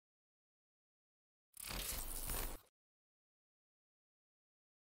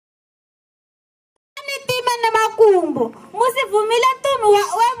ne makumbo musivumile tunu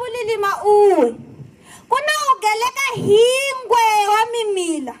wa bulilima uwe kuna ugeleka hingwe wa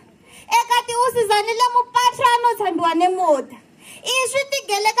mimila ekati usizanile mupatrano thandwa nemota iswi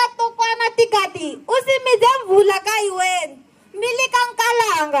tigeleka tokwana tikati usimize mvula ka iweni milika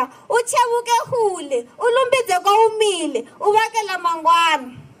nkalanga uchevuke hule ulumbize kwa umile uvakela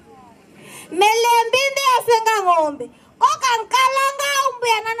mangwana melembi ndi yasenga ng'ombe koka nkalanga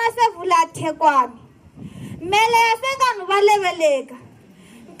umbuyana na sevula thekwani mele yasenga nuvalebeleka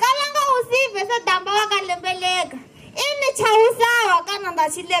nkalanga usive se damba wakalembeleka ini chausawa kana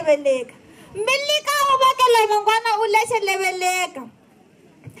ndachilebeleka milika uvakela mangwana uleshelebeleka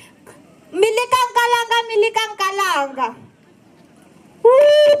milika nkalanga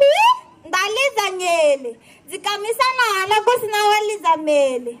ndaliza nyele zikamisana hala kusina waliza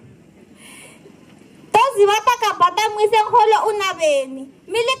mele tozi watakabata mwise kholo unabeni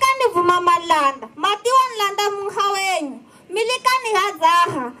milikani vuma malanda matiwa nlanda mungha wenyu milikani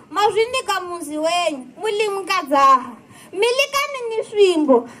hazaha mazwinika muzi wenyu mulimu kazaha milikani ni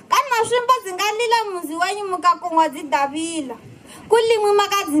swimbo kana swimbo zingalila muzi wenyu mukakongwa zidavila kulimu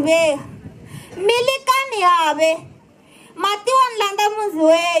makadziveha milikani habe matiwa nlanda muzi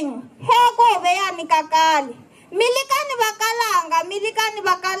wenyu heko veyani kakali milikani bakalanga milikani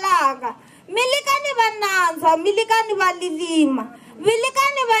bananzwa milikani balilima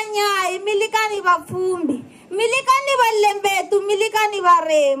milikani banyayi milikani bafumbi milikani balembetu milikani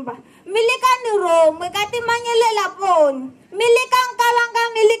baremba milikani romwe kati manyelela poni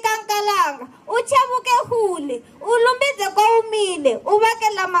milikankalanga uchebuke hule ulumbize kwa umile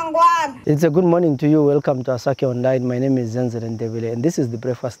ubakela mangwana. It's a good morning to you. Welcome to Asakhe Online. My name is Citezw and this is the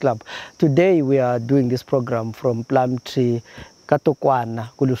Breakfast Club. Today we are doing this program from Plum Tree Katokwana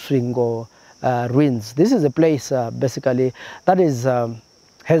Luswingo ruins. This is a place basically that is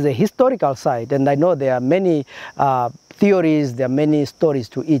has a historical site, and I know there are many theories, there are many stories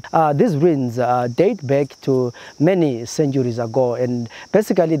to it. These ruins date back to many centuries ago, and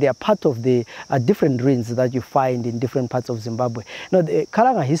basically they are part of the different ruins that you find in different parts of Zimbabwe. Now, the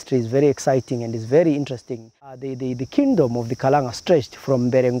Kalanga history is very exciting and is very interesting. The kingdom of the Kalanga stretched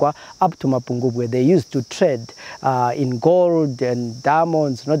from Berengwa up to Mapungubwe. They used to trade in gold and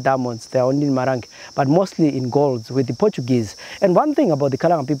diamonds, not diamonds, they are only in Marangi, but mostly in golds with the Portuguese. And one thing about the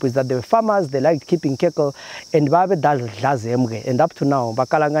Kalanga people is that they were farmers, they liked keeping cattle, and and up to now,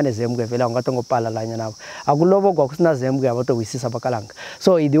 Bakalanga zemgwe vela ungatongo pala lanya now. Agulobo gokusna zemgwe abato wisisa Bakalanga.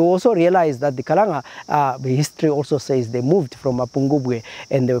 So they also realized that the Kalanga history also says they moved from Mapungubwe,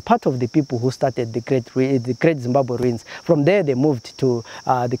 and they were part of the people who started the great Zimbabwe ruins. From there they moved to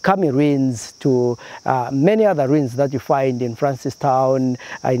the Kami ruins, to many other ruins that you find in Francistown,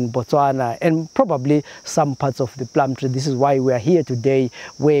 in Botswana, and probably some parts of the Plum Tree. This is why we are here today,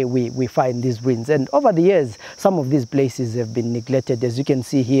 where we find these ruins. And over the years, some of these places have been neglected. As you can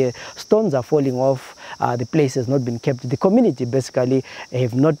see here, stones are falling off. The place has not been kept. The community basically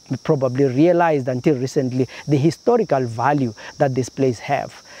have not probably realized until recently the historical value that this place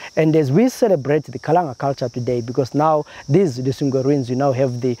have. And as we celebrate the Kalanga culture today, because now these Luswingo ruins, you now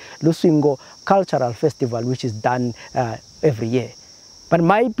have the Luswingo Cultural Festival, which is done every year. But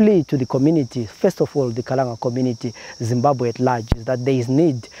my plea to the community, first of all the Kalanga community, Zimbabwe at large, is that there is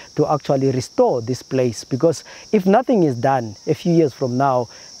need to actually restore this place, because if nothing is done, a few years from now,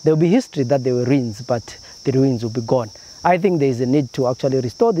 there will be history that there were ruins, but the ruins will be gone. I think there is a need to actually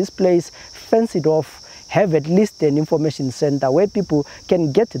restore this place, fence it off, have at least an information center where people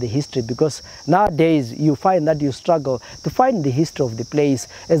can get the history, because nowadays you find that you struggle to find the history of the place.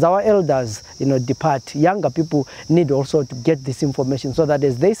 As our elders, depart, younger people need also to get this information, so that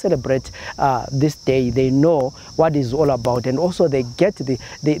as they celebrate this day, they know what it's all about, and also they get the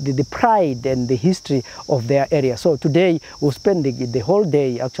pride and the history of their area. So today we'll spend the whole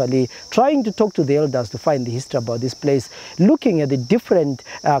day actually trying to talk to the elders to find the history about this place, looking at the different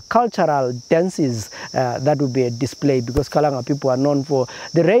cultural dances that will be a display, because Kalanga people are known for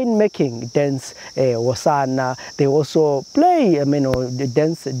the rain-making dance, wasana. They also play,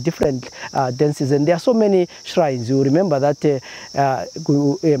 dance different dances, and there are so many shrines. You remember that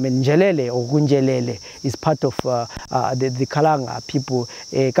Njelele or Gunjelele is part of the Kalanga people.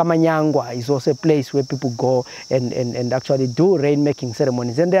 Kamanyangwa is also a place where people go and actually do rain-making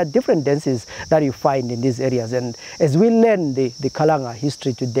ceremonies, and there are different dances that you find in these areas. And as we learn the Kalanga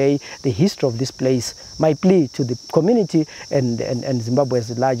history today, the history of this place, my plea to the community and Zimbabwe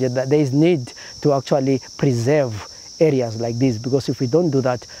as large, that there is need to actually preserve areas like this, because if we don't do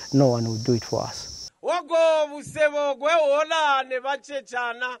that, no one will do it for us. Ogo busebo gwe ona ne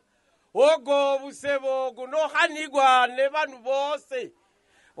bachechana. Ogo busebo guno hanigwa ne banu bose.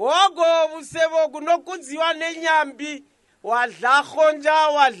 wogo busebo kunokudziwa nenyambi wadla khonja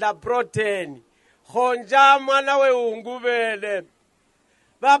wadla protein khonja mwana we ungubele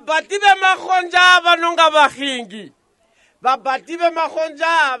babati be makhonja banonga bakhingi babati be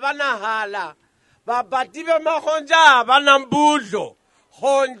makhonja banahala babati be makhonja banambudlo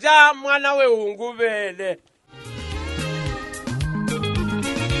khonja mwana we ungubele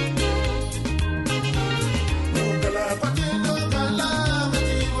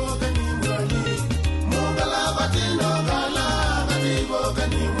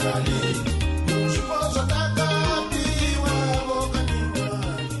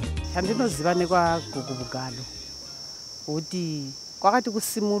Andinozivane kwa Gugubugalo uti kwakati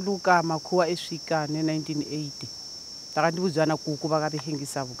kusimuluka makhuwa eswika ne-1980 takandibuzwana kuku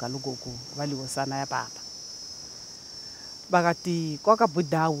vakavihengisa vugalo goku valiwosana ya papa vakati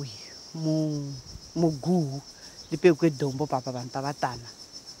kwakabhudawi muguhu lipekwe dombo papa vanhu pavatana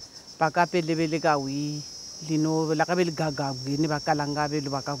vakapelevelekawi lino lakaveligagagwini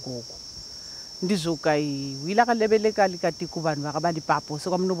vakalangavelu vakagogo ndizokai wila kalebeleka likati ku vanhu vakabali papo so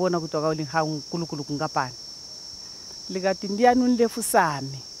kwamunobona kuti wakaolinga nkulunkulu kungapani likati ndiyani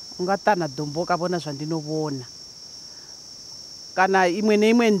unilefusame ungatana dombo kabona zvandinovona kana imwe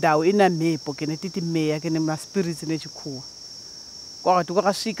neimwe ndau ina mhepo kene titi meya kene maspirits nechikhuwa kwakati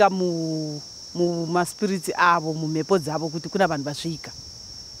kwakasvika mumaspirits avo mumhepo dzavo kuti kuna vanhu vasvika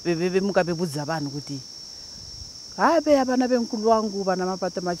vevemuka vebudza vanhu kuti habe abana benkulu wangu vana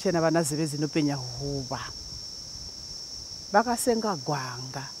mapata machena vana zeve zinopenya huva vakasenga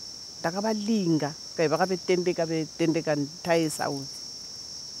gwanga ndakavalinga kai vakavetendeka ntaye sauti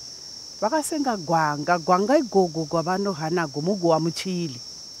vakasenga gwanga igogo kwavanohanago mugowa muchili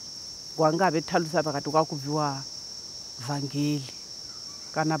gwanga avetalusa vakati kwakubviwa vhangeli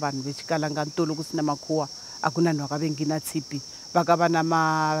kana vanhu vechikalanga ntolo kusina makhuwa akuna nhu vakavengina tsipi vakava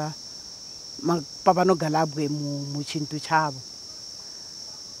pavanogalabwe muchintu chavo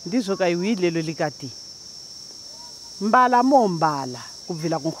ndizvo kaiwilelo likati mbala mombala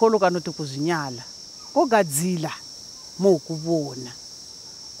kubvila kunkholo kanoti kuzvinyala kogadzila mokuvona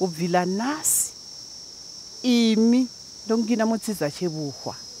kubvila nasi imi ndongina mutsiza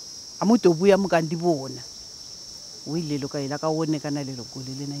chevuhwa amutobuya mukandivona wilelo kailakaoneka nalelo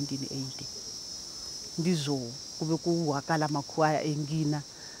gole le-1980 ndizvo kuve kuhwakala makhuwa engina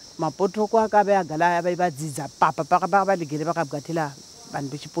mapotoko akave agala avaivadzidza papa pakavaligere vakabwatela vanhu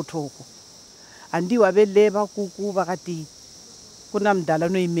vechipotoko handiwa veleva kuku vakati kuna mudala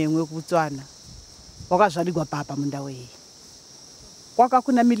noimemwe kutswana wakazvaligwa papa mundau iyi kwaka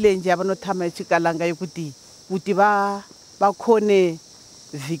kuna milenje yavanotama yechikalanga yekuti kuti vakhone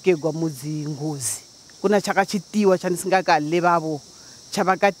vhikegwa mudzingozi kuna chakachitiwa chandisingakalevawo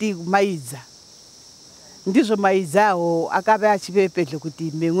chavakati maidza ndizvo maidza awo akave achivepedle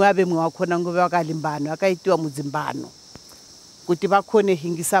kuti memwe avemwe wakhona nguve vakalimbano akaitiwa mudzimbano kuti vakhone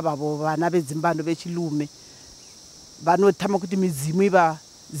hingisa vavo vana vedzimbano vechilume vanotama kuti midzimu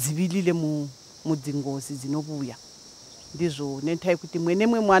ivadzivilile mudzingozi dzinovuya ndizvo nentai kuti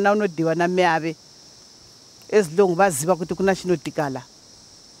mwenemwe mwana unodiwa name ave as long vaziva kuti kuna chinotikala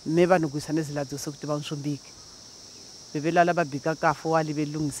me vanogwisa neziladzo sekuti vansvombike vevelala vabhika kafu wali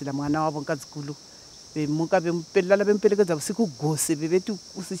velungisila mwana wavo nkadzikulu vemuka vempelala vemupelekedza vusiku gose veveti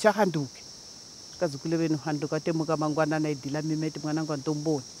usichahanduke kadzikulu venu handuka temuka mangwanana idhila mimeti mwanangu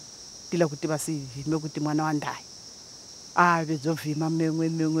antomboni tila kuti vasivhime kuti mwana wandai vedzovhima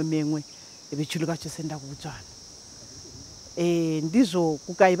memwe vechuluka chosenda kutswana ndizvo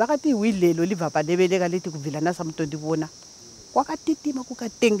kukai vakati wilelo libva paleveleka leti kubvila nasamutondivona kwakatitima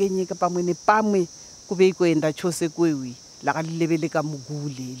kukatengenyeka pamwe nepamwe kuve ikoenda chose kwewi lakalileveleka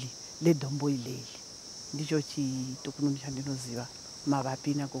muguleli ledombo ileli ndicho chitukuno chandinoziva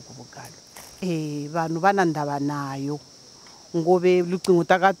mavapina kokuvugalo vanhu vana ndava nayo ngove luqingo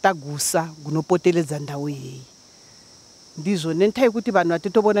takatagusa gunopoteledza ndau yeyi ndizvo nentai kuti vanhu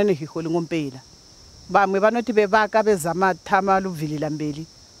vatitobona nehiho lingompela vamwe vanoti vevaka vezama tama lubvilila mbeli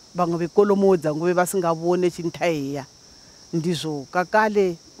vamwe vekolomodza ngove vasingavone chintayeya ndizvo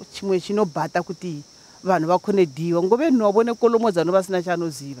kakale chimwe chinobhata kuti vanhu vakhone diwa ngove nhu wavone kolomodza novasina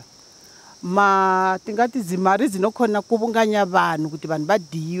chanoziva tingati dzimari dzinokhona kuvunganya vanhu kuti vanhu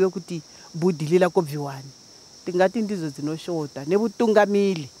vadiwe kuti budhilila kobviwani tingati ndizo dzinoshota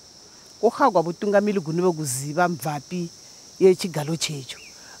nevutungamili kuhagwa vutungamili gunove kuziva mubvapi yechigalo checho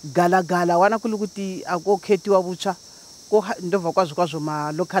galagala wana kuli kuti akokhetiwa vutsva ndobva kwazvo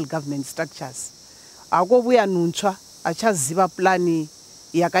ma-local government structures akovuya nuntsva achaziva plani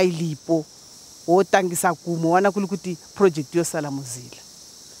yakailipo wotangisa kumo wana kuli kuti project yosala muzila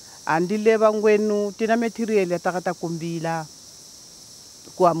handileva ngwenu tina material yatakatakumbila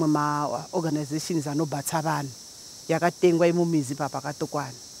kuamwe ma organizations anobatsa vanhu yakatengwa imumizi papa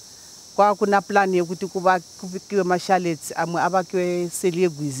Katokwana. Kwa kuna plan yekuti kuvikiwe mashalets amwe avakiwe seli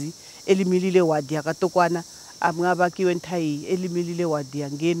yegwizi elimilile wadi ya Katokwana amwe avakiwe nthai elimilile wadi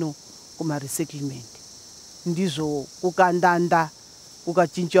ya Ngeno kuma resettlement. Ndizo kukandanda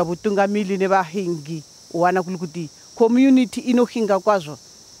kukachinjwa vutungamili nevahingi wana kulikuti community inohinga kwazvo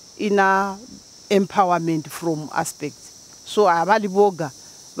ina empowerment from aspects. So avali voga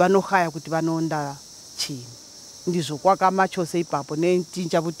vanohaya kuti vanonda chini. Ndizo kwakamachose ipapo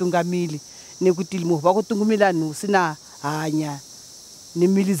nechinja vutungamili nekuti limovha kutungumila nhu sina hanya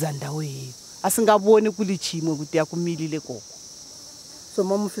nemili za ndau yeyo asingavoni kuli chimwe kuti yakumilile koko. So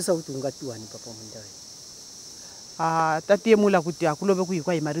mamufisa kuti ungatiwani papa mundawe? Tatiyemula kuti akulove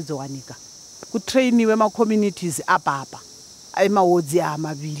kuikwa imari dzowanika kutrainiwe ma-communities apapa emahodzi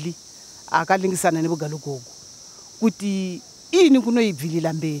amavili akalingisana nevugalugogo kuti ini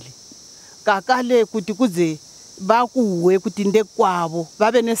kunoibvilila mbele kakale kuti kudze vakuhwe kuti ndekwavo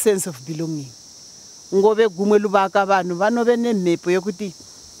vave ne-sense of belonging. Ngove gumwe luvaka vanhu vanove nemhepo yokuti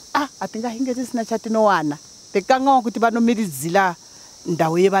hatingahinge tisina chatinowana pekangawa kuti vanomiridzila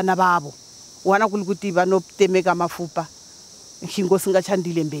ndau yevana vavo wana kuli kuti vanotemeka mafupa nshingo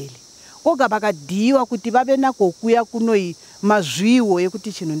singachandile mbele koga vakadhiwa kuti vave nako kuya kunoi mazviwo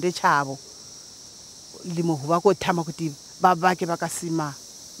yekuti chinhu ndechavo limovhu vakotama kuti vavake vakasima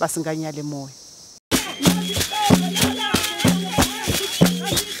vasinganyale moyo.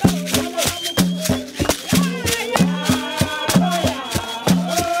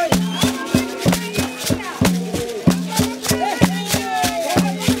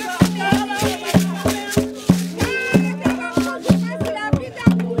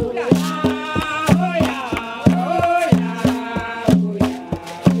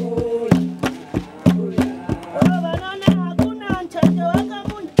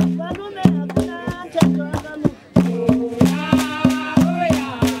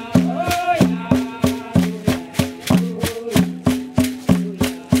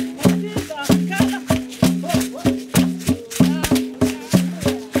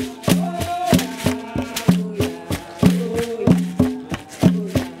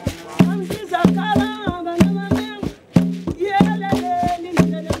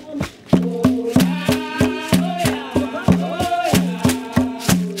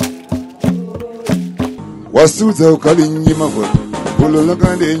 Citezw Kalanga Cultural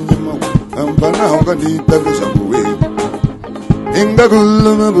Festival ambana ongani tangasha buwe inga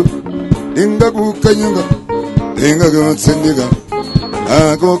gulamabu inga kukanyanga inga gatsendiga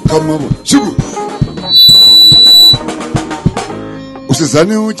ako kamabu shugu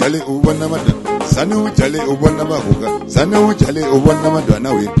usizane ujale ubona mada sane ujale ubona bahuga sane ujale ubona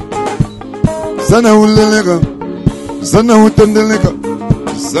madwana we sana ulelega sana utendeleka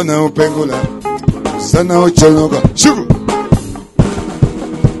sana upengula sana uchologa shugu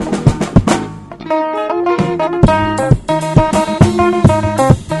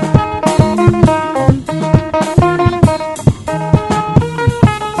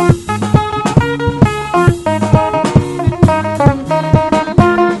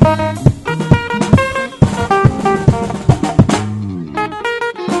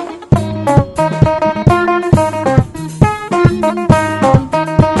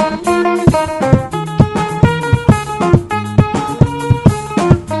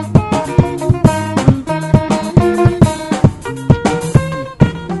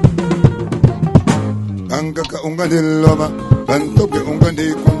Loba, Bantoke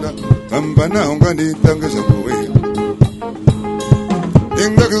Ungandi Kunda, Ambana Ungandi Tangasabuwe.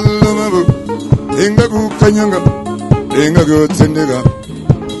 Inga Gulumabu, Inga Kanyanga, Inga Gutsendiga,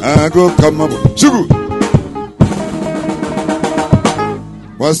 Ago Kamabu, Shugu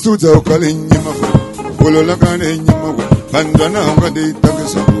Citezw Kalanga Cultural Festival, Bandana Ungandi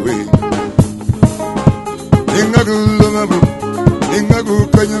Tangasabuwe. Inga Gulumabu, Inga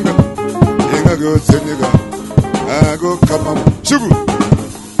Kanyanga, Inga Gutsendiga. Ago kamabu shugu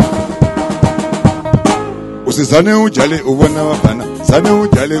usizane ujale ubona mabana sane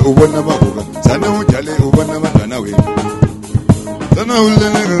ujale ubona mahuga sane ujale ubona madana we sana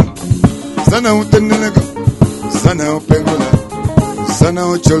ulelega sana utendelega sana upengula sana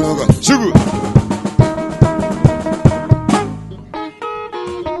uchologa shugu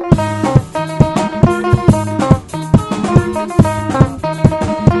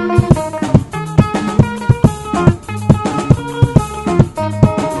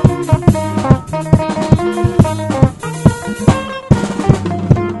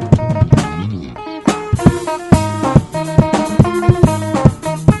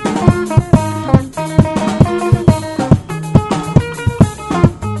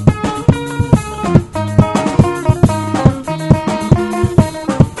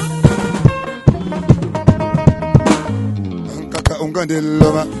ungandi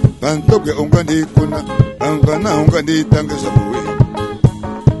loma bantoke ungandi kuna bambana ungandi tangesa buwe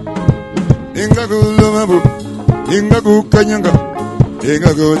inga kuloma bu inga kukanyanga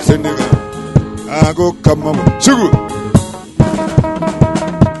inga kutsenega ako kamamu sugu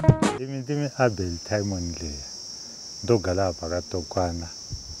Dimi Abel time only ndogala pakatokwana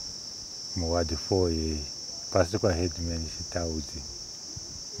muwadi 4 pasi kwa headman Citezw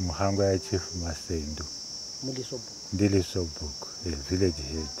muhango ya chief Masendo ndili sobuku village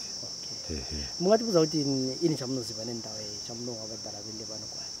head. Mungati kuza kuti ini chamunoziva nendawo chamuno wakagara vende pano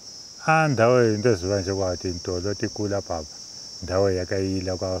kwa ndawo ndoziva nje kwati ntolo tikula papa ndawo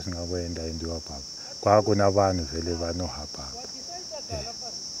yakaila kwa usingaboenda indiwa papa kwa kuna vanhu vele vanoha papa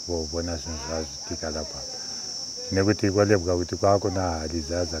vobona zvinhu zvazvitika la papa nekuti kwalebwa kuti kwakuna hali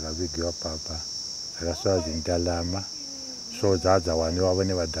dzakavigiwa papa dzakasvava dzintalama so dzadzawaniwa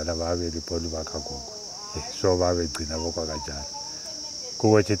vone vadhala vaveripo vakagogwa so vavegcina vokwakajala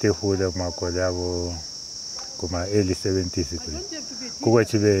kuwe chete fule makole avo kuma early 70s kuwe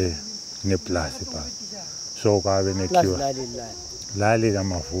chive neplus papa so kwave nekiwa lali la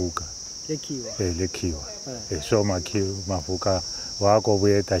mavuka lekiwa so mavuka wako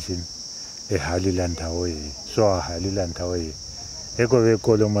vuyeta chini halila ndawo ye so halila ndawo ye eko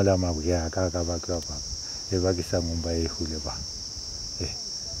vekolo la mabuya akavakiwa papa evakisa ngumba yehule ba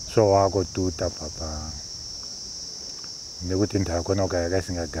so wako tuta papa nekuti ndakona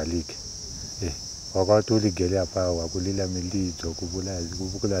ukayakasingagaliki wakatuligele apa wakulila milidzo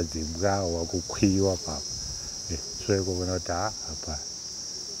kuvukula dzimbwa wakukhwiwa papa so ekuvona kuti apa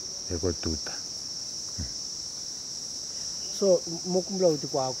ekotuta so mokumbula kuti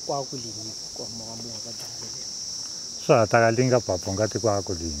kwakulini so atakalinga papa ungati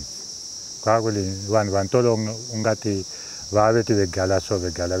kwakulini vanhu vantolo ungati vaveti vegala so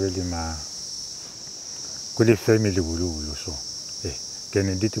vegala velima kuli family huluhulu so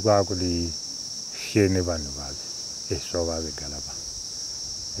kene nditi kwakuli shene vanhu vave so vavegala va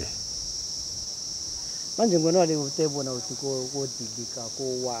manje ngona wale utebona ukuthi kodilika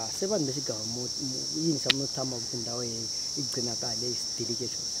kowa sevanhu vechigava yini chamunotama kuti ndawo igcinakale isidilike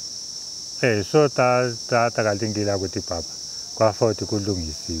chose so takalingila kuti papa kwafa kuti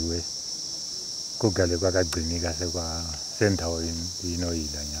kulungisiwe kugale kwakagcinika sendawo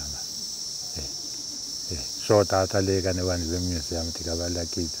inoyila nyama so tataleka nevanhu vemuseum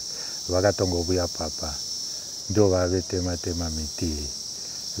tikavalakidza vakatongovuya papa ndo vavetema miti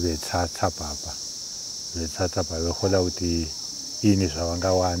vetsatsa papa vehola kuti ini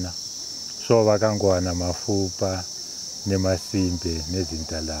zvavangawana so vakangowana mafupa nemasimbe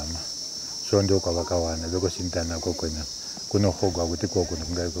nezintalama so ndo kwavakawana vekosintana kokwena kunohogwa kuti koko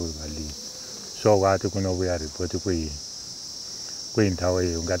kungaikovalii so kwati kunovuya ripoti kuindawo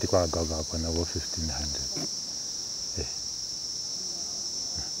iyo ngati kwagava kona vo 1500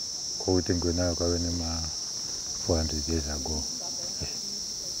 kokuti ngwenayo kwave nema 400 years ago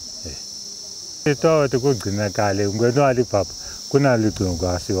tawa tikugcina kale ngweno ali papa kuna liqingo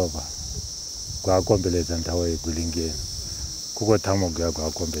kwasiwa papa kwakombeleza ndawo yekulingeni kukothamokuya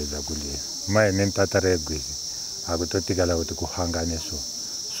kwakombeleza kuliya maye nentatara egwezi akutotikala kuti kuhangane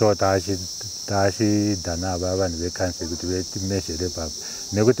so taxidana ava vanhu vekhansi kuti vetimexele papa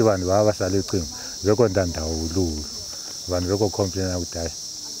nekuti vanhu vava vasale qingo vekonda ndawo huluhulu vanhu vekocomplaina kuti hayi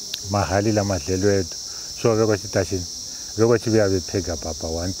mahali la madlelo etu so vekochitaxini vekochivuya vephega papa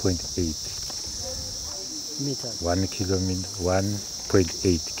 1.8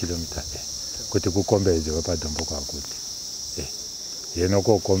 kilometer kuti kukombedzwe padombo kwakuti yeno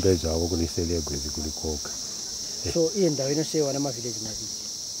kokombedzwa avo kulisele egwezi kulikoka so iye ndawo inoshewa namavillage mavili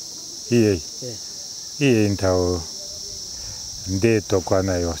iye ndawo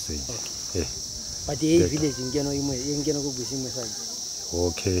ndetokwana yose but iye village ngeno imwe ngeno kugwisa imwe side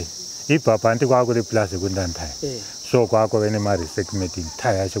okay ipapa anti kwakuli plus kundanthaya so kwako vene ma-resegment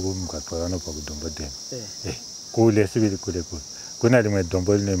nthaya acho kumgwaqo vanobva kudombo dema kule sivili kule kuna limwe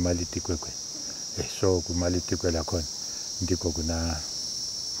dombo line malitikwe so kumalitikwe lakhona ndiko kuna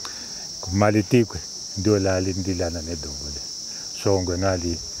kumalitikwe ndio lali ndilana nedombo le so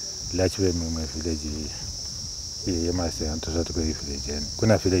ngwenali lachive mimwe village yemasea ntosati kwe village ene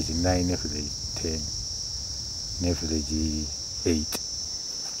kuna village 9 village 10 ne village 8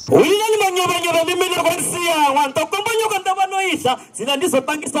 Uyini manyabanyaba mimene kwansiya wanta kombanyoka ndabanoisa zina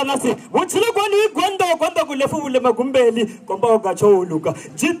ndizotangisa nasi uchile kwani igwanda kulefu bule magumbeli komba ogacho uluka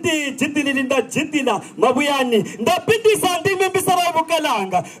jiti lilinda jitila mabuyani ndapindisa ndimi mbisara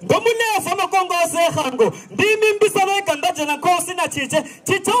bukalanga ndomulefa makongo sehango ndimi mbisara kandaje na kosi na chiche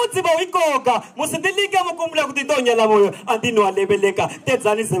udziba wikoga musindilika mukumbula kutidonya la moyo andino alebeleka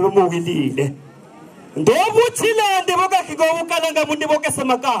tedzani zebe muwilile Ndobuchila ndeboka Kigo Kalanga Mundiboka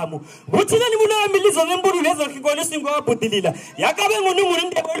Samakamu. Buchila ni muna milizo nemburu leza Kigo Luswingo Abudilila. Yakabe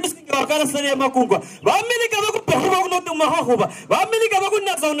Munumurinde Luswingo Kalanga Makungwa. Bamilika Bakupa Unotu Mahahuba. Bamilika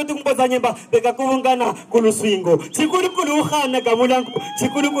Bakunaza Unotumbazanyemba, Bekakungana Kuluswingo. Chikulu Hana Gamulangu,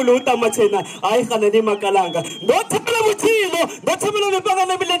 Chikulu Tamachena, Aihanima Kalanga. Don't tell Buchilo, don't tell me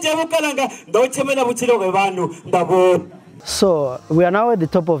Banga village of Kalanga, don't tell me Buchilo Vanu, Dabo. So we are now at the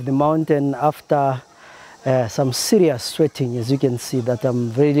top of the mountain after some serious sweating. As you can see that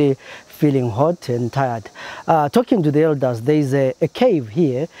I'm really feeling hot and tired. Talking to the elders, there is a cave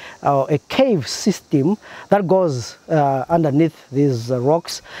here, a cave system that goes underneath these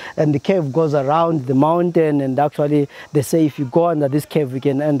rocks, and the cave goes around the mountain, and actually they say if you go under this cave you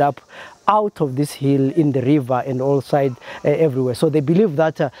can end up out of this hill in the river and all sides everywhere. So they believe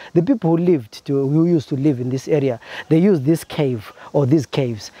that the people who used to live in this area, they use this cave or these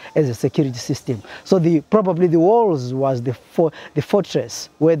caves as a security system. So probably the walls was the fortress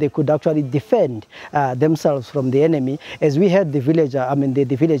where they could actually defend themselves from the enemy. As we heard the villager,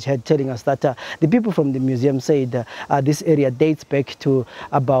 the village head telling us that the people from the museum said this area dates back to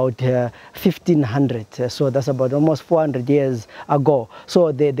about 1500. So that's about almost 400 years ago.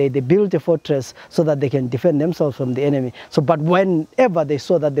 So they built a fortress so that they can defend themselves from the enemy. So, but whenever they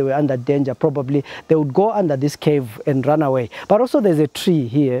saw that they were under danger, probably they would go under this cave and run away. But also there's a tree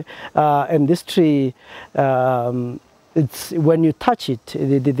here, and this tree, it's when you touch it,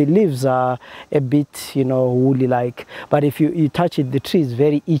 the leaves are a bit, woolly like. But if you touch it, the tree is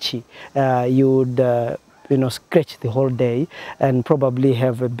very itchy. You would scratch the whole day and probably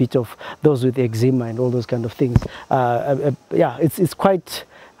have a bit of those with eczema and all those kind of things. Yeah, it's quite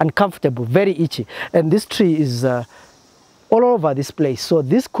uncomfortable, very itchy, and this tree is all over this place. So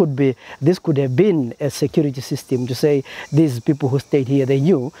this could have been a security system to say these people who stayed here, they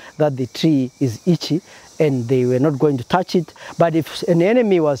knew that the tree is itchy and they were not going to touch it. But if an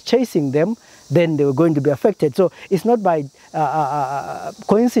enemy was chasing them, then they were going to be affected. So it's not by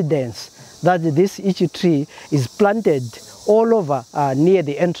coincidence that this itchy tree is planted all over near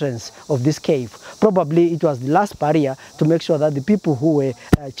the entrance of this cave. Probably it was the last barrier to make sure that the people who were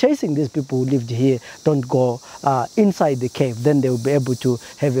chasing these people who lived here don't go inside the cave. Then they will be able to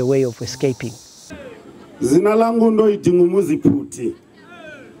have a way of escaping. Zina langu ndo itingumuzi puti.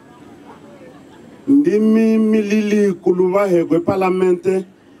 Ndimi milili kuluvahe kwe parlamente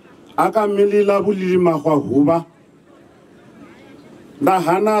aka milila bulili mahwa huba. Da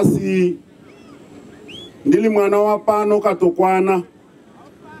hanasi ndili mwana wa pano Katokwana.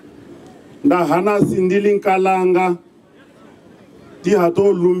 Da hanasi ndili Nkalanga. Ti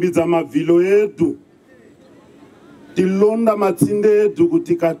hato lumbiza mavilo yetu. Ti londa matsinde yetu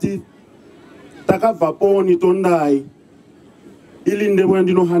kutikati takava poni tondai ili ndebwe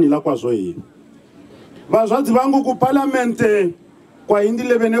ndinohanila kwazo iyi. Vazwadzi vangu ku parlamente kwa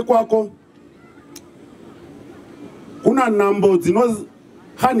indile vene kwako kuna nambo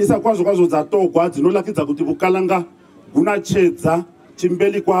dzinohanisa kwazo dzatogwa dzinolakidza kuti Bukalanga gunachedza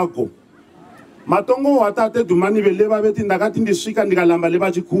chimbeli kwako. Matongo watate dumani veleva veti ndakati ndisvika ndikalamba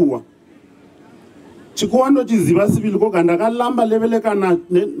leva chikuwa. Chikuwa ndo chiziva sivili koga ndakalamba levelekana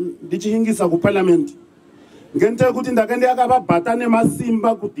ndichihingisa ku parliament. Ngente kuti ndakende akavabhata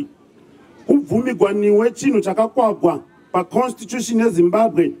nemasimba kuti kubvumigwa niwe chinhu chakakwagwa pa constitution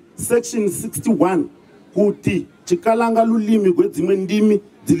yeZimbabwe section 61 kuti chikalanga lulimi gwedzimwe ndimi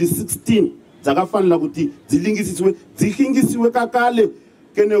dzili 16 dzakafanira kuti dzihingisiwe kakale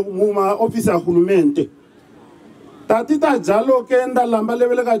kene muma office ya hulumente. Tatita jalo kenda lamba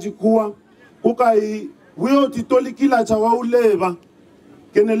leveleka chikuwa kukai wiyo titolikila cha wauleva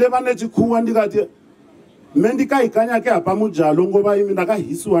kene leva nechikuwa ndikati mendika ikanya ke apa mujalo ngoba imi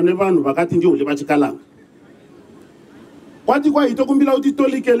ndakahisiwa nevanhu vakati ndio leva chikalanga. Kwati kwa ito kumbila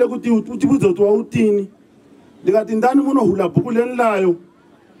utitolikele kuti utibudze kuti wautini. Ndikati ndani muno hula bhuku lenlayo.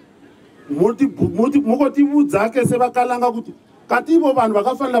 Mukoti budzake sevakalanga kuti kativo vanhu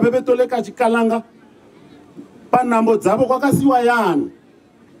vakafanira vevetoleka chikalanga panhambo dzavo kwakasiwa yani.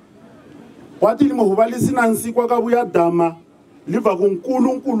 Kwati limo huva lisina nsi kwakabuya dhama libva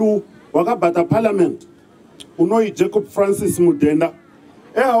kunkulu wakabhata parliament unoi Jacob Francis Mudenda.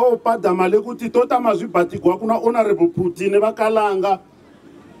 Eho padhama lekuti tota mazvibhatigwa kuna honorable Putin nevakalanga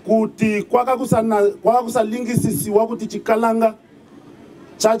kuti kwakakusalingisisiwa kuti chikalanga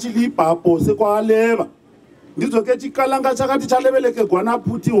chachilipapo sekwaleva. Ndizoke chikalanga chakati chalevelekegwa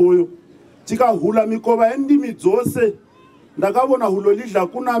naPuti hoyo chikahula mikova endimi dzose. Ndakabona hulo lidla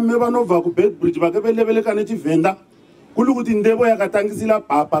kuna mme vanobva ku Bedbridge vakeveleveleka nechivhenda kuli kuti ndevo yakatangisila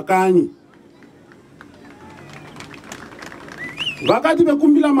papa kanyi. vakati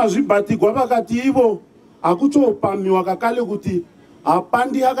vekumbila mazvibatigwa vakati ivo akuchopamiwa kakale kuti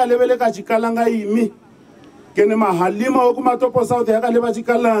apandi yakaleveleka chikalanga imi kene mahalima wokumatopo south yakaleva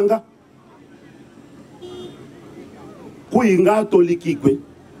chikalanga kuhinga atolikigwe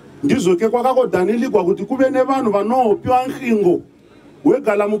ndizoke kwakakodhaniligwa kuti kuve nevanhu vanopiwa nhingo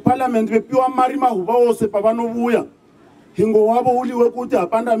wegala muparliament vepiwa mari mahuva wose pavanovuya hingo wavo uliwe kuti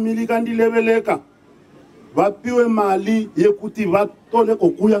hapanda mili kandileveleka vapiwe mali yekuti vatole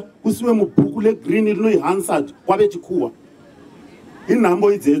kokuya kusiwe mubhuku legreen rinoihansard kwave chikuwa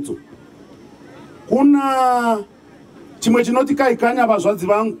inhambo idzedzo. Kuna chimwe chinoti kaikanya vazvadzi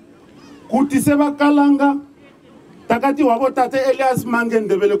vangu kuti sevakalanga takati wavo tate Elias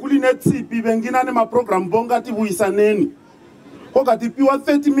Mangendebele kuline tsipi vengina nemaprogramu bongati vuisaneni koga tipiwa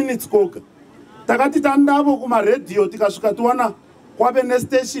 30 minutes koga takati tandavo kumaredhiyo tikasvika tiwana kwave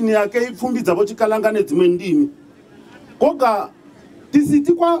nestation yake ipfumbidza vo chikalanga nedzimwe ndimi koga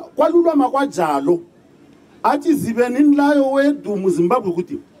tisiti kwalulwa makwajalo achiziveni nlayo wedu muZimbabwe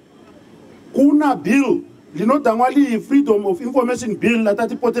kuti kuna bill linodangwa li Freedom of Information Bill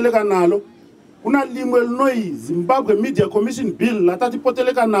latatipoteleka nalo, kuna limwe linoi Zimbabwe Media Commission Bill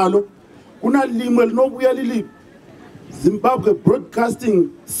latatipoteleka nalo, kuna limwe linobuya lili Zimbabwe Broadcasting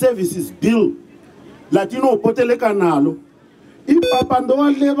Services Bill latinopoteleka nalo. Ipapa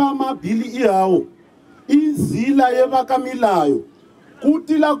ndowaleva mabhili ihawo izila yevakamilayo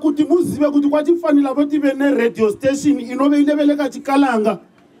kutila kuti muzive kuti kwatifanira voti vene radio station inove ileveleka chikalanga.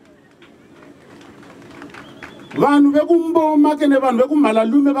 Vanhu vekumboma kene vanhu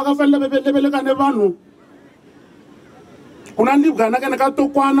vekumhalalume vakafanira veleveleka nevanhu kunandibwana kene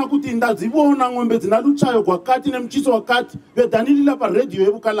katokwana kuti ndadzivona ng'ombe dzina luchayo gwakati nemuchiso wakati vedhanilila paredhiyo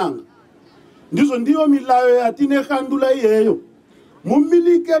yevukalanga. Ndizvo ndiyo milayo yatine khandula iyeyo.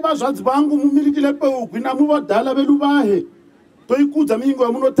 Mumilike vazvadzi vangu mumilikile peugwi namuvadhala vedu vahe toikudza miingo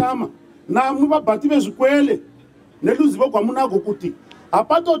yamunotama namwe vabhati vezvikwele neruzivo gwamunago kuti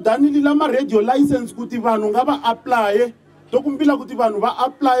hapatodhanilila maredio license kuti vanhu ngava-aplaye tokumbila kuti vanhu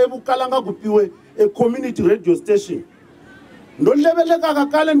va-aplaye vukalanga kupiwe a community radio station. Ndoleveleka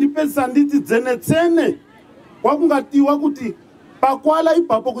kakale ndipedzisa nditi dzenetsene kwakungatiwa kuti pakwala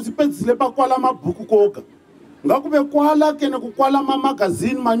ipapo kusipedzisile pakwala mabhuku koga ngakuve kwala kene kukwala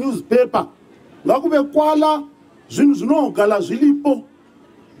mamagazini manewspaper ngakuve kwala zvinhu zvinogala zvilipo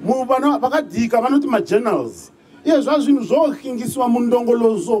muvana vakadhika vanoti majournals iye zvazvinhu zvohingisiwa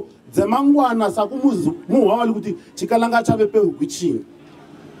mundongolozo dzemangwana sakumuzi muhwawali kuti chikalanga chave peugwi chini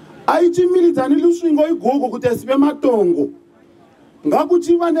aichimilidzani luswingo igogo kuti asive matongo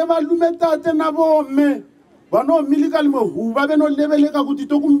ngakuchiva nevalume tate navome vanomilika limwe huva venoleveleka kuti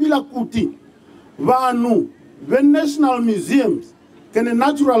tokumbila kuti vanhu venational museums kene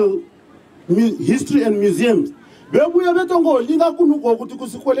natural history and museums vebuya vetongolinga kunuko kuti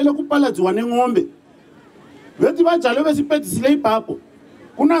kusikwelele kupaladziwa neng'ombe veti vajalo vesipedzisile ipapo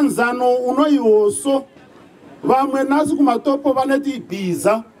kuna nzano unoihoso vamwe nasi kumatopo vaneti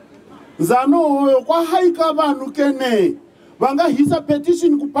ibhiza nzano oyo kwahaika vanhu kene vangahisa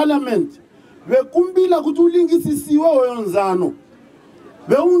petition kuparliament vekumbila kuti ulingisisiwe oyo nzano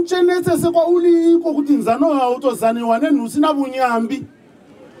veunchenetse sekwa uliko kuti nzano oyo autozaniwa nenhu usina vunyambi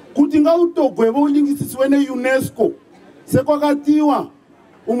kuti ngautogweva ulingisisiwe ne-UNESCO sekwakatiwa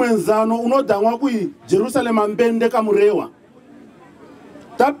umwe nzano unodhangwa kuJerusalema mbende kamurewa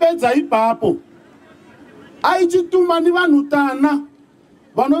tapedza ipapo aichituma ni vanhu tana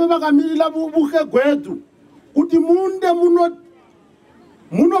vanove vakamilila vuhe gwedu kuti munde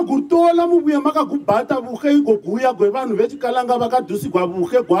munogutola mubuye makagubhata vuhe igoguya gwevanhu vechikalanga vakadhusigwa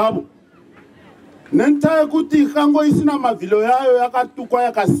vuhe gwavo nenta yekuti hango isina mavhilo yayo yakatukwa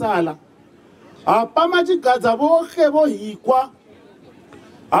yakasala apa machigadza vohe vohikwa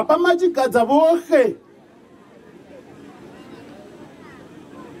apa machigadza vohe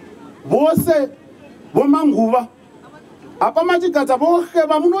vose vomanguva apa machigadza vohe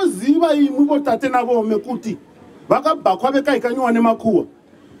vamunoziva imwe votate navome kuti vakabhakwa vekaikanyiwa nemakuwa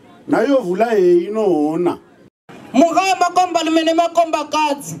nayo vhula heyi inoona mugaya makomba lume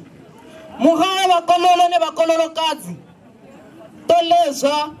nemakombakadzi mugaya vakololo nevakololokadzi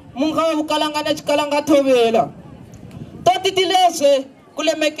tolezwa mugaya vukalanga nechikalanga thovela totiti leswe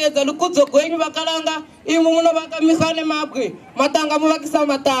kulemekedza lukudzo gwenyu vakalanga imwe munovaka mihane mabwe matanga muvakisa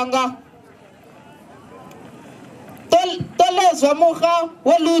matanga tolezwa muha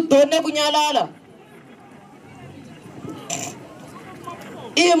woludo nekunyalala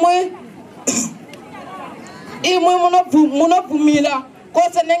imwe munobvumila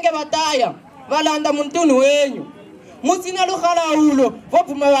kose nenge vataya valanda muntunu wenyu musina lukhalaulo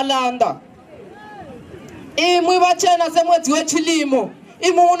vobvuma valanda imwe bachena semwedzi wechilimo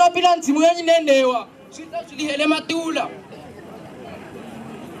imwe unopila ndzimu yenyu nenewa switazwilihele matula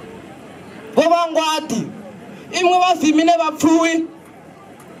vovangwati imwe vavhimine vapfuwi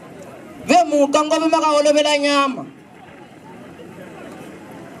vemuka ngove makaholovela nyama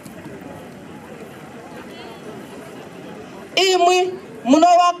imwe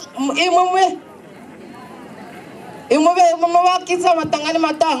munovakisa matanga ni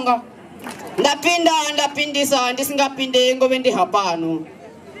matanga ndapindisa ndisingapinde ngove ndihapano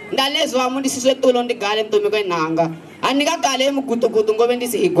ndalezwa mu ndisiswe tulo ndigale mtumi kwenanga andikagale emugutugutu ngove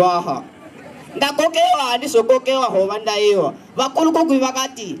ndisihigwaha ndakokewa ndisokokewa hova ndayiwa vakulukuku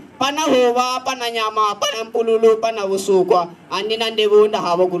vakati pana hova pana nyama pana mpululu pana vusukwa andina ndevunda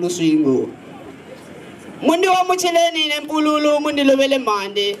havo kuluswingo mundi wa mucheleni ne mpululu mundi lovele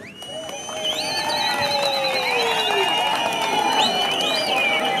mande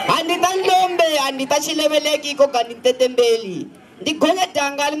andita ndombe andita chileveleki koga ndintetembeli ndigonye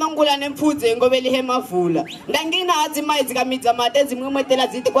danga limangula nemfudze ngove lihe mavula ndangina hadzi maidzi kamidza mate dzimwemwetela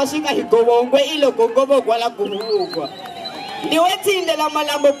dziti kwasvika higobongwe ilo gongobogwa la guhulukwa ndiwetsinde la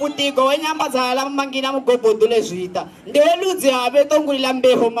malambo putiko wenyamba dzala mangina mugobodu lezvita ndiwe ludzi have tongulila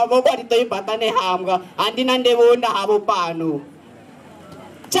mbeho mavoko atitoibhata nehambwa handina ndevonda havo pano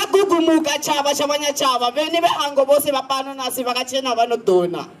chagugumuka chava chavanyachava veni vehango vose vapano nasi vakachena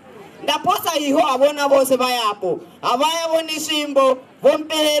vanodhona ndaposa iho avona vose vayapo avaya voni svimbo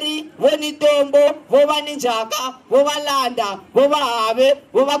vomperi voni tombo vovani njaka vovalanda vovahave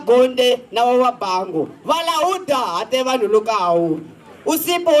vovagonde na vovabhango valauda hate vanhu lukawu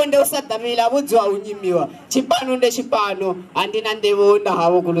usiponde usadamila vudziwa unyimiwa chipano ndechipano handina ndevonda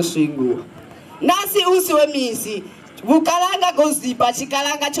havo kuluswingo nasi usi wemisi vukalanga gozipa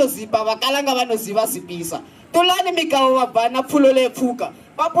chikalanga chozipa vakalanga vanoziva zipisa tulani mikawo vabvana pfulo lepfuka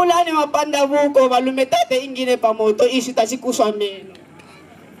papulani mapandavuko valume tate ingine pamoto ishi tachikuswa meno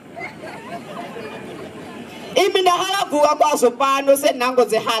imi ndahalavuka kwazo pano senhango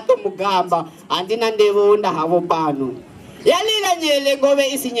dzehato mugamba handina ndevonda havo pano yalila nyele ngove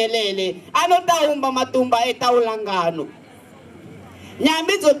isinyelele anotaumba matumba etaulangano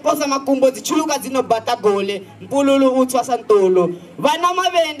nyambi dzoposa makumbo dzichuluka dzinobhata gole mpululu utswa santolo vana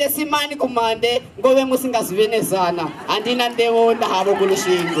mavende simani kumande ngove musingazivenezana handina ndevonda havo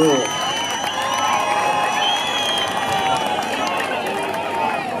kuluswingo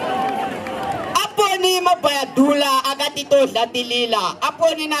aponi mabayadula akatitodla tilila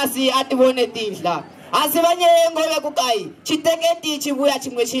aponi nasi ativone tidla asi vanyengove kukai chiteketi chivuya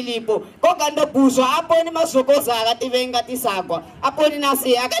chimwe chilipo koga ndobhuzwa aponi mazokozaka tivenga tisagwa aponi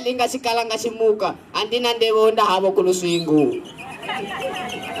nasi akalinga chikalanga chimuka handina ndevonda havo kuluswingo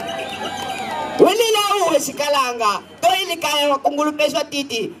welila uwe chikalanga toilikaya wakungulupeshwa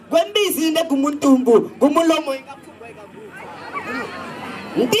titi gwembizi negumuntumbu gumulomo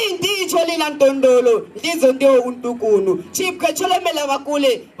ndicho lila ntondolo ndizo ndio untukunu chipke cholomela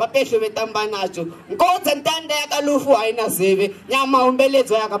vakule vapehlo vetamba nacho nkodza ntanda yakalufu haina zeve nyama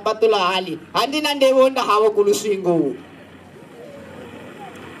umbeledzo yakapatula hali handina ndevonda havo kuluswingo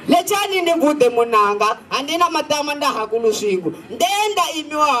lechani ndibvude munanga handina matama ndaha kuluswingo ndenda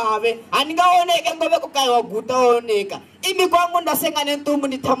imi wahave handingaoneke ngove kukai waguta waoneka imi kwangu ndasengane ntumbu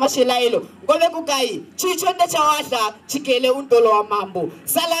ndithamashela ilo ngove kukai chicho ndechawahla chikele untolo wa mambo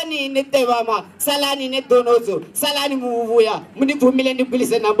salani netevama salani nedonodzo salani muvuvuya mundibvumile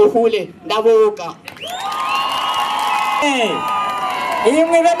ndibhilise nambohule ndavoka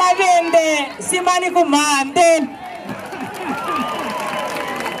imwe vemavende simani kumhande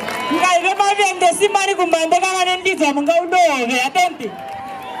ngaive mavende simani kumhande kana nendidzwa mungaudove atenti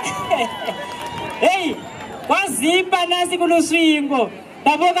hei wazipa nasi kuluswingo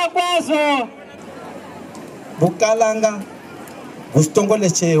ndavoka kwazo vukalanga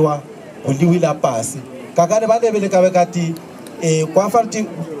vusitongolecewa vuliwila pasi kakale valevele kave kati kwafanti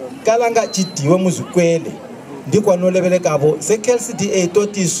kalanga cidiwe muzikwele ndikwanolevele kavo se-KLCDA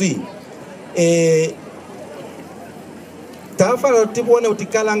totiswi tafana tivone kuti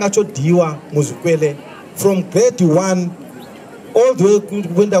kalanga chodiwa muzikwele from grade 1 all the way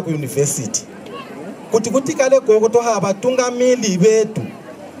kuenda ku-university kuti kale koko toha vatungamili vetu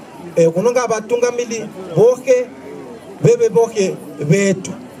kunonga vatungamili vohe veve vohe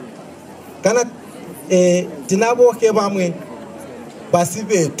vetu kana tina vohe vamwe basi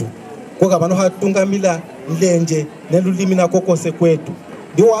vetu koka vanohatungamila nlenje nelulimi nako kose kwetu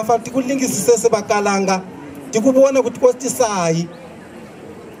ndiwo wafa tikulingisisese vakalanga tikuvona kuti kositisayi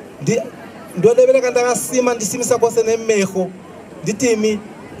ndoleveleka ndakasima ndisimisa kose nemeho nditimi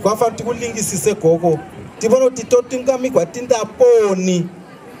kwafa tikulingisise koko tivona kuti totungamigwa tindaponi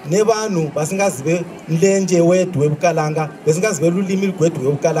nevanhu vasingazive mlenje wedu webukalanga vasingazive lulimi rwedu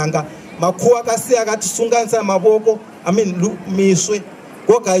webukalanga makhuwa akasiya akatisunganisa mavoko miswe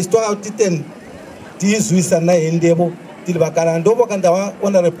koga isitwa titen tizwisana hendevo tili vakalanga ndovoka ndava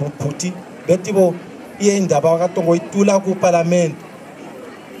honorable Phuti betivo iye indaba vakatongoitula kuparliament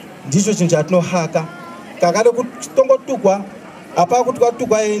ndicho chinhu chatinohaka kakale kutongotukwa apa kuti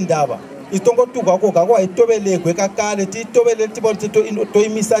kwatukwa indaba itongotukwa koga kwaitovelelegwe kakale tiitovele tivona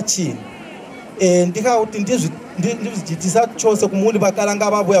toimisa chini ndikauti ndizvijitisa chose kumuli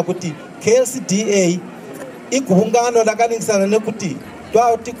vakalanga vavoya kuti KLCDA igungano rakaningisana nekuti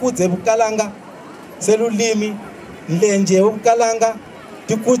tikudze vukalanga selulimi mlenje wevukalanga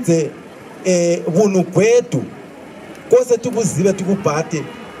tikudze vunhu gwedu kose tikuzive tikubhate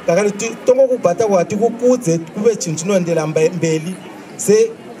kakati tongokubhata kwa tikukudze kuve chinhu chinoendera mbeli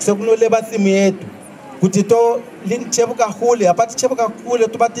sekunoleva thimu yedu kuti chevuka hule apati chevuka hule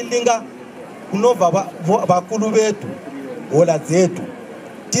tobatilinga kunobva vakulu vedu hola dzedu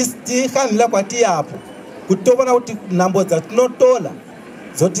tihanhila kwati yapo kuti tovona kuti nhambo dzatinotola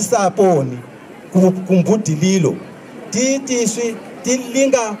dzotisaponi kumbudhililo tiitiswi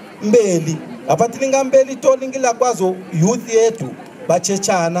tilinga mbeli apa tilinga mbeli tolingila kwazo youth yedu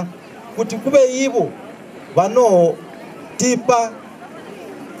vachechana kuti kuve ivo vanotipa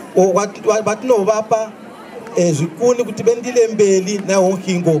vatinovapa zvikuni kuti vendile mbeli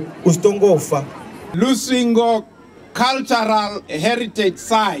nahonkingo usitongofa. Luswingo Cultural Heritage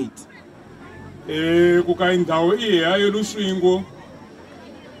Site kukaindhawo iyayo Luswingo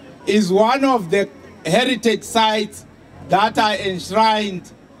is one of the heritage sites that are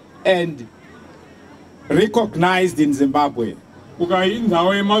enshrined and recognized in Zimbabwe.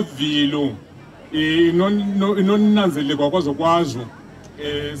 Kukaindhawo emavilo inonanzelekwa kwazo kwazo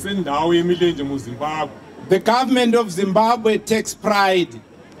sendawo yemilenje mu Zimbabwe. The government of Zimbabwe takes pride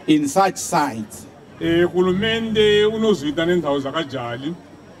in such sites. Kulumende unozvita nendawo zakajali.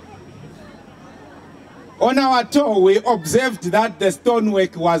 On our tour, we observed that the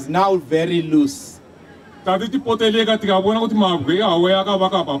stonework was now very loose. The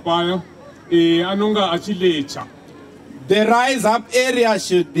rise-up area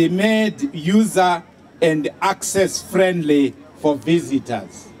should be made user and access friendly for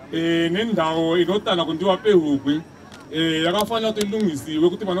visitors. The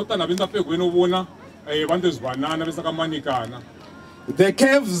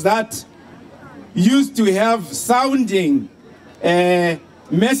caves that used to have sounding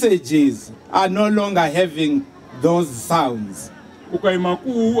messages are no longer having those sounds.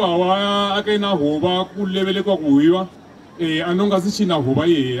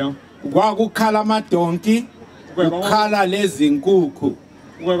 Kwakukhala amadonki, kukhala lezi nkukhu.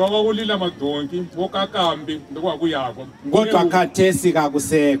 Kodwa khathesi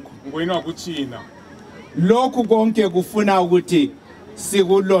kakusekho. Lokhu konke kufuna ukuthi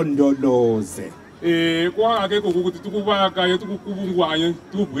sikulondoloze.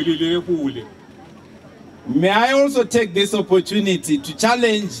 May I also take this opportunity to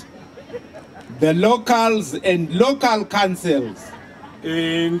challenge the locals and local councils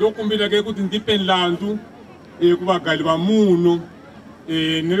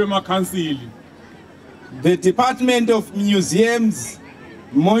the Department of Museums,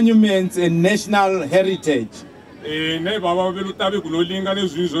 Monuments and National Heritage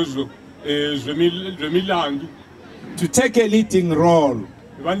to take a leading role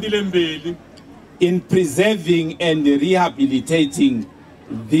in preserving and rehabilitating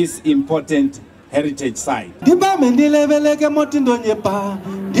this important heritage site.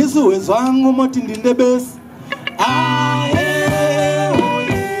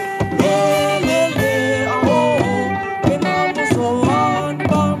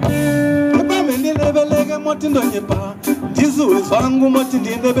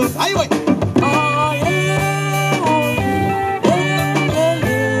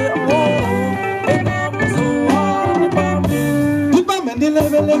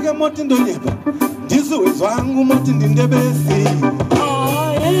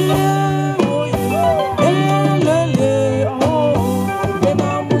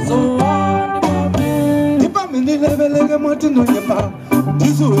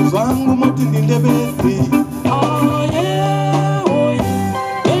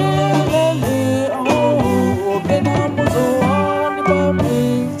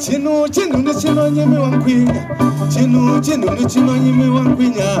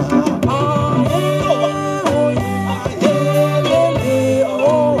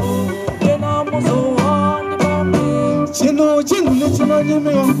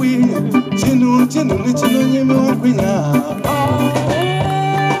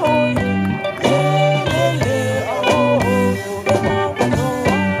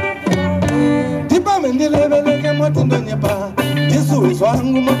 motindo nyepa Yesu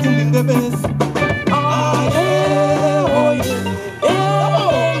swangu motindi ndebesi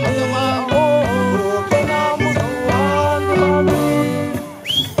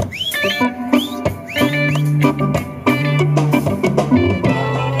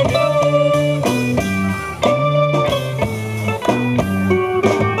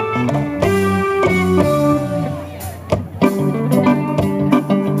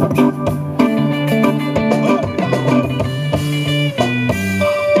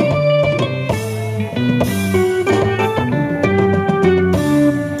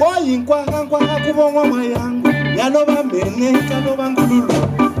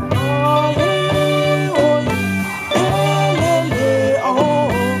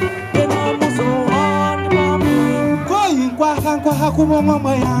Hakubo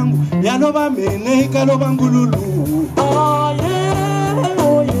mama yangu yaloba mene kaloba ngululu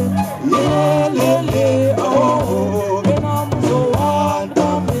lele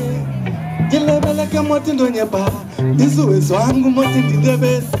dilebeleke motindo nyepa izuwezo wangu motindi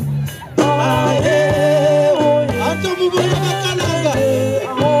ndebesi atomubuya bakalanga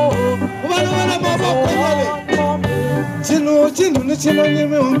ubana maboko chino ni chino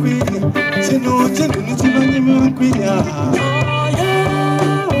nyeme wankwiri chino ni chino nyeme wankwiri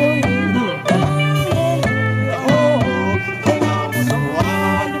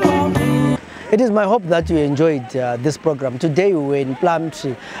It is my hope that you enjoyed this program. Today we were in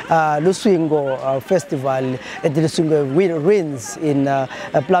Plumtree, Luswingo Festival at the Luswingo Ruins in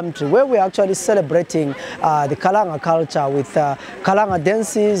Plumtree, where we are actually celebrating the Kalanga culture with Kalanga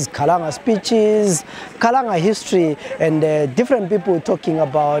dances, Kalanga speeches, Kalanga history, and different people talking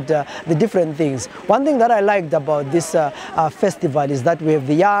about the different things. One thing that I liked about this festival is that we have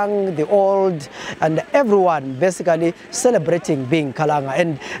the young, the old, and everyone basically celebrating being Kalanga.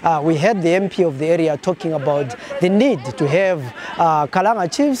 And we had the MP of the area talking about the need to have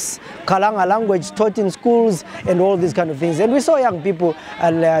Kalanga chiefs, Kalanga language taught in schools, and all these kind of things. And we saw young people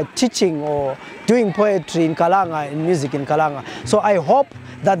teaching or doing poetry in Kalanga and music in Kalanga. So I hope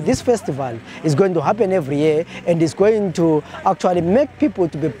that this festival is going to happen every year and is going to actually make people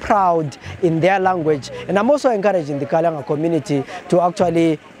to be proud in their language. And I'm also encouraging the Kalanga community to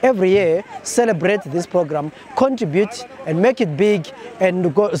actually every year celebrate this program, contribute and make it big,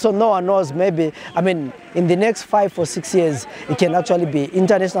 and go, so no one knows, maybe, I mean, in the next 5 or 6 years, it can actually be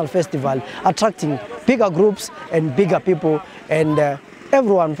international festival, attracting bigger groups and bigger people and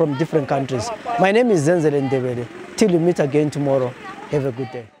everyone from different countries. My name is Citezw. Till we meet again tomorrow, have a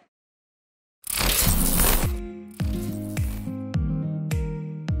good day.